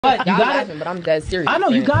But you got laughing, but I'm dead serious. I know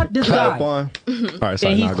you got this guy. All right,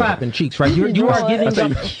 sorry, And he's clapping cheeks, right? You are giving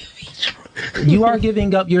up. You are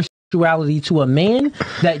giving up your sexuality to a man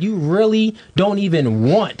that you really don't even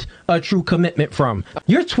want a true commitment from.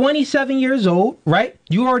 You're 27 years old, right?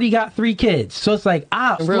 You already got 3 kids. So it's like,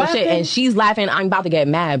 real shit. And she's laughing. I'm about to get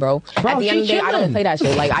mad, bro. At the end of the day, I don't play that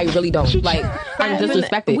shit. Like, I really don't. Like, I'm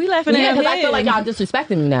disrespected. We laughing at him. Because I feel like y'all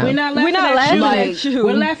disrespecting me now. We're not laughing at you.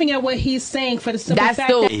 We're laughing at what he's saying for the simple fact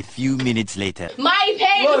that... A few minutes later. My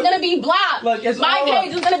page is going to be blocked. My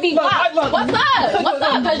page is going to be blocked. What's up? What's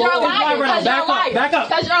up? Because you're a liar. Because you're a liar. Back up.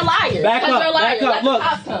 Because you're a liar. Back up. Back up.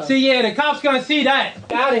 Look. See, yeah, the cops going to see that.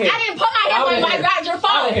 Out of here. I didn't put my hand on you. I grabbed your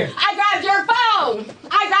phone. I grabbed your phone.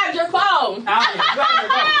 I grabbed your phone.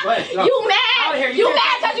 You mad? You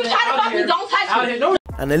mad because you trying to fuck me? Don't touch me.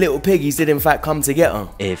 And the little piggies did in fact come to get her.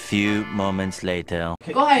 A few moments later.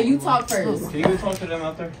 Go ahead, you talk first. Can you go talk to them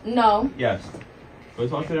out there? No. Yes. Go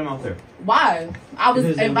talk to them out there. Why? I was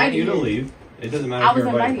because they want inviting you to leave. It doesn't matter if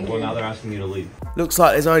you're invited. Well, now they're asking you to leave. Looks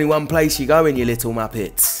like there's only one place you go in, you little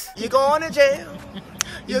muppets. You're going to jail.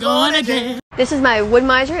 You're going to jail. This is my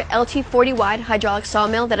Wood-Mizer LT40 wide hydraulic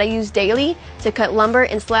sawmill that I use daily to cut lumber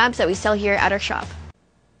and slabs that we sell here at our shop.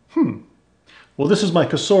 Well, this is my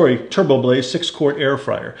Cosori Turbo Blaze 6-quart air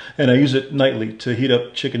fryer, and I use it nightly to heat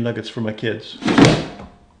up chicken nuggets for my kids.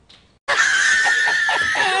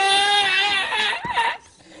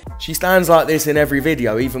 She stands like this in every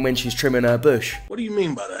video, even when she's trimming her bush. What do you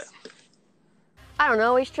mean by that? I don't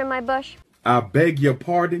always trim my bush, I beg your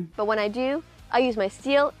pardon? but when I do, I use my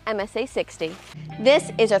Stihl MSA 60.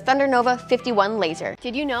 This is a Thunder Nova 51 laser.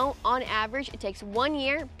 Did you know, on average, it takes 1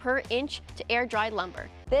 year per inch to air dry lumber?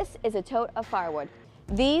 This is a tote of firewood.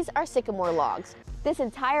 These are sycamore logs. This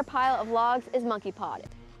entire pile of logs is monkey pod.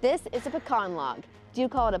 This is a pecan log. Do you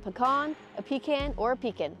call it a pecan, or a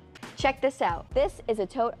pecan? Check this out. This is a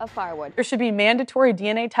tote of firewood. There should be mandatory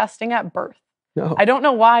DNA testing at birth. No. I don't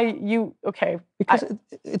know why you, okay. Because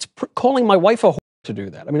it's calling my wife a whore to do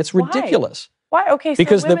that. I mean, it's ridiculous. Why? Okay, so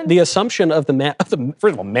because women... the assumption of the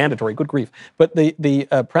first of all, mandatory, good grief, but the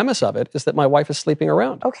premise of it is that my wife is sleeping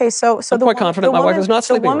around. Okay, so I'm quite confident my wife is not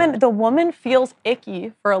sleeping around. The woman feels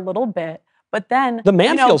icky for a little bit, but then... The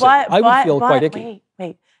man feels icky. I would feel quite icky.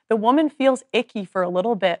 Wait. The woman feels icky for a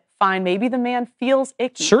little bit. Fine, maybe the man feels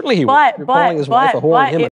icky. Certainly he would. You're calling his wife a whore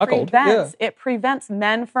and him a cuckold. It prevents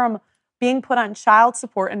men from being put on child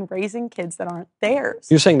support and raising kids that aren't theirs.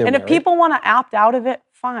 You're saying they're And married. if people want to opt out of it,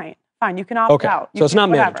 fine. Fine, you can opt out. So it's not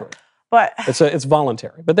mandatory. But it's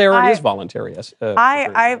voluntary. But there already is voluntary.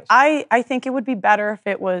 I think it would be better if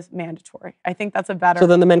it was mandatory. I think that's a better... So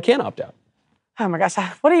then the men can opt out. Oh my gosh,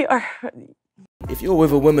 what are you... If you're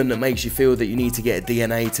with a woman that makes you feel that you need to get a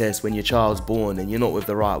DNA test when your child's born and you're not with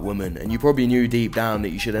the right woman, and you probably knew deep down that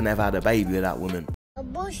you should have never had a baby with that woman.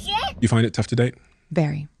 Bullshit. You find it tough to date?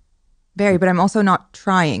 Very. Very, but I'm also not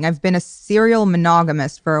trying. I've been a serial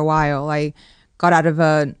monogamist for a while. I got out of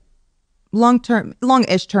a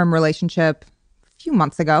long-ish term relationship a few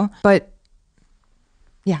months ago, but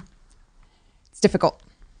yeah, it's difficult.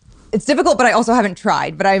 It's difficult, but I also haven't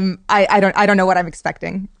tried. But I don't know what I'm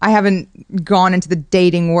expecting. I haven't gone into the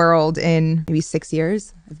dating world in maybe 6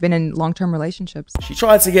 years. I've been in long-term relationships. She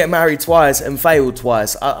tried to get married twice and failed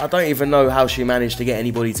twice. I don't even know how she managed to get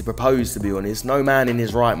anybody to propose, to be honest. No man in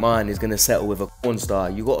his right mind is going to settle with a porn star.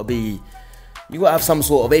 You got to have some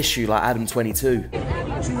sort of issue like Adam 22.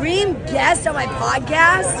 Dream guest on my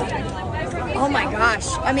podcast? Oh my gosh.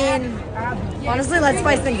 I mean, honestly, let's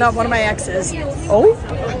spice things up. One of my exes. Oh?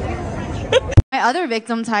 My other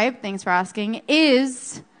victim type, thanks for asking,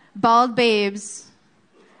 is bald babes.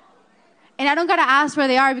 And I don't gotta ask where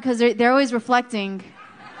they are because they're always reflecting.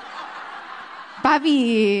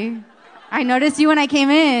 Bobby, I noticed you when I came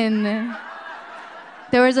in.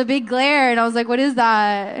 There was a big glare and I was like, what is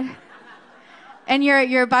that? And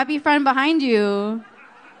your Bobby friend behind you.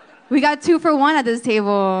 We got 2 for 1 at this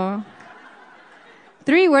table.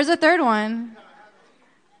 3, where's the third one?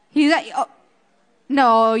 He's at, oh,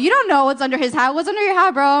 no, you don't know what's under his hat. What's under your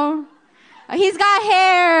hat, bro? He's got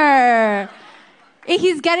hair.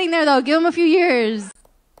 He's getting there, though. Give him a few years.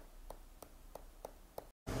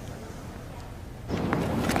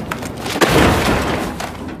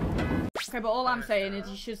 Okay, but all I'm saying is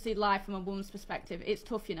you should see life from a woman's perspective. It's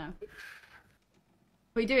tough, you know.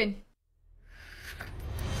 What are you doing?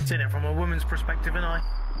 Seeing it from a woman's perspective, and I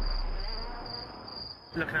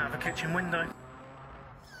looking out of a kitchen window.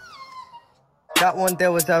 That one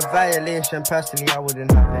there was a violation. Personally, I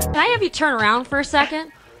wouldn't have it. Can I have you turn around for a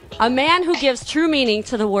second? A man who gives true meaning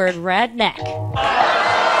to the word redneck.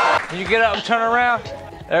 When you get up and turn around,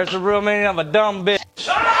 there's the real meaning of a dumb bitch.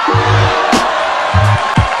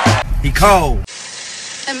 He cold.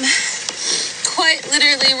 I'm quite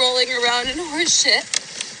literally rolling around in horse shit,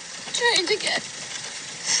 trying to get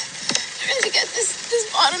this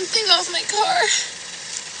bottom thing off my car.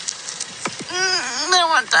 I don't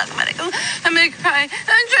want to talk about it. I'm gonna cry.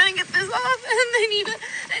 I'm trying to get this off, and I need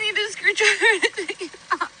a screwdriver to take it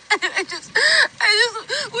off. And I just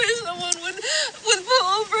wish someone would pull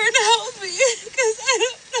over and help me, because I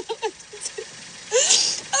don't know what to do.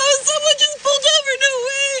 Oh, someone just pulled over. No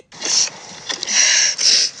way.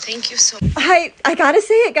 Thank you so much. I gotta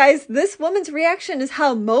say it, guys. This woman's reaction is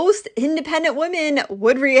how most independent women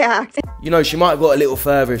would react. You know, she might have got a little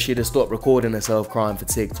further if she'd have stopped recording herself crying for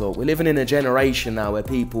TikTok. We're living in a generation now where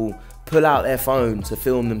people pull out their phone to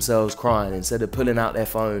film themselves crying instead of pulling out their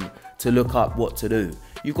phone to look up what to do.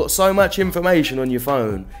 You've got so much information on your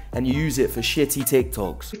phone and you use it for shitty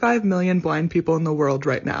TikToks. 5 million blind people in the world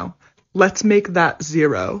right now. Let's make that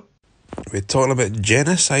 0. We're talking about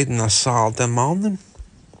genocide on a Saturday morning.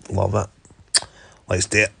 Love it. Let's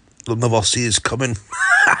do it. They'll never see us coming.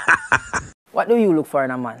 What do you look for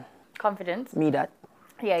in a man? Confidence. Me that.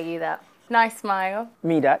 Yeah, you that. Nice smile.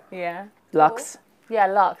 Me that. Yeah. Locks. Yeah,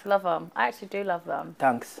 locks. Love them. I actually do love them.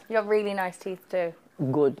 Thanks. You have really nice teeth too.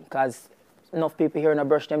 Good, because enough people here to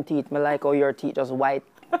brush them teeth. Me like how your teeth just white.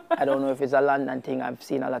 I don't know if it's a London thing. I've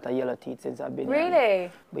seen a lot of yellow teeth since I've been here.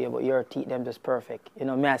 Really? But yeah, but your teeth them just perfect. You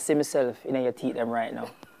know, me I see myself in your teeth them right now.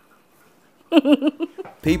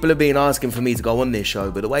 People have been asking for me to go on this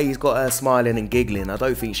show, but the way he's got her smiling and giggling, I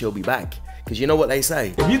don't think she'll be back. Because you know what they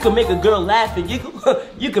say? If you can make a girl laugh and giggle,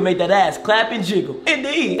 you can make that ass clap and jiggle.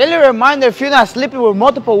 Indeed. Daily reminder, if you're not sleeping with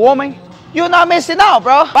multiple women, you're not missing out,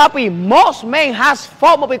 bro. Papi, most men has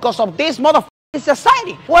FOMO because of this motherfucking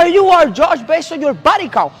society where you are judged based on your body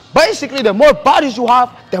count. Basically, the more bodies you have,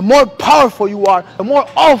 the more powerful you are, the more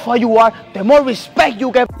alpha you are, the more respect you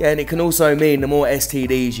get. Yeah, and it can also mean the more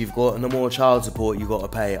STDs you've got and the more child support you got to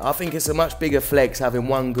pay. I think it's a much bigger flex having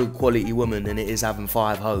one good quality woman than it is having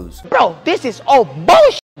 5 hoes. Bro, this is all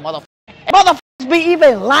bullshit, motherfucker. Motherfuckers be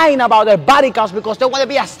even lying about their body counts because they want to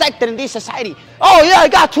be accepted in this society. Oh yeah, I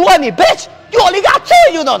got 20, bitch. You only got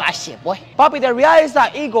 2, you know that shit, boy. Papi, the reality is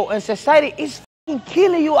that ego and society is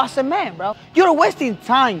killing you as a man, bro. You're wasting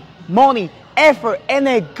time, money, effort, and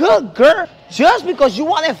a good girl just because you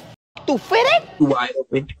want to fit it? Wide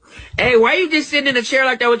open. Hey, why you just sitting in a chair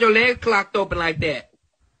like that with your legs clocked open like that?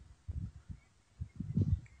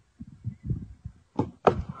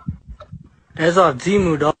 That's off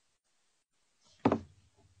Timu, dog.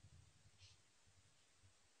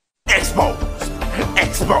 Exposed.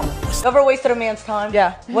 Ever wasted a man's time?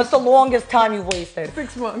 Yeah. What's the longest time you've wasted?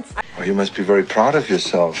 6 months. Oh, you must be very proud of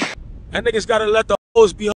yourself. That niggas gotta let the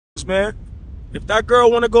hoes be hoes, man. If that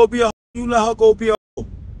girl wanna go be a hoe, you let her go be a hoe.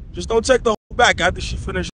 Just don't take the hoe back after she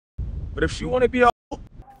finish. But if she wanna be a hoe,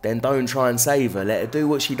 then don't try and save her. Let her do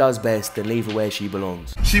what she does best and leave her where she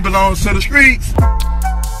belongs. She belongs to the streets.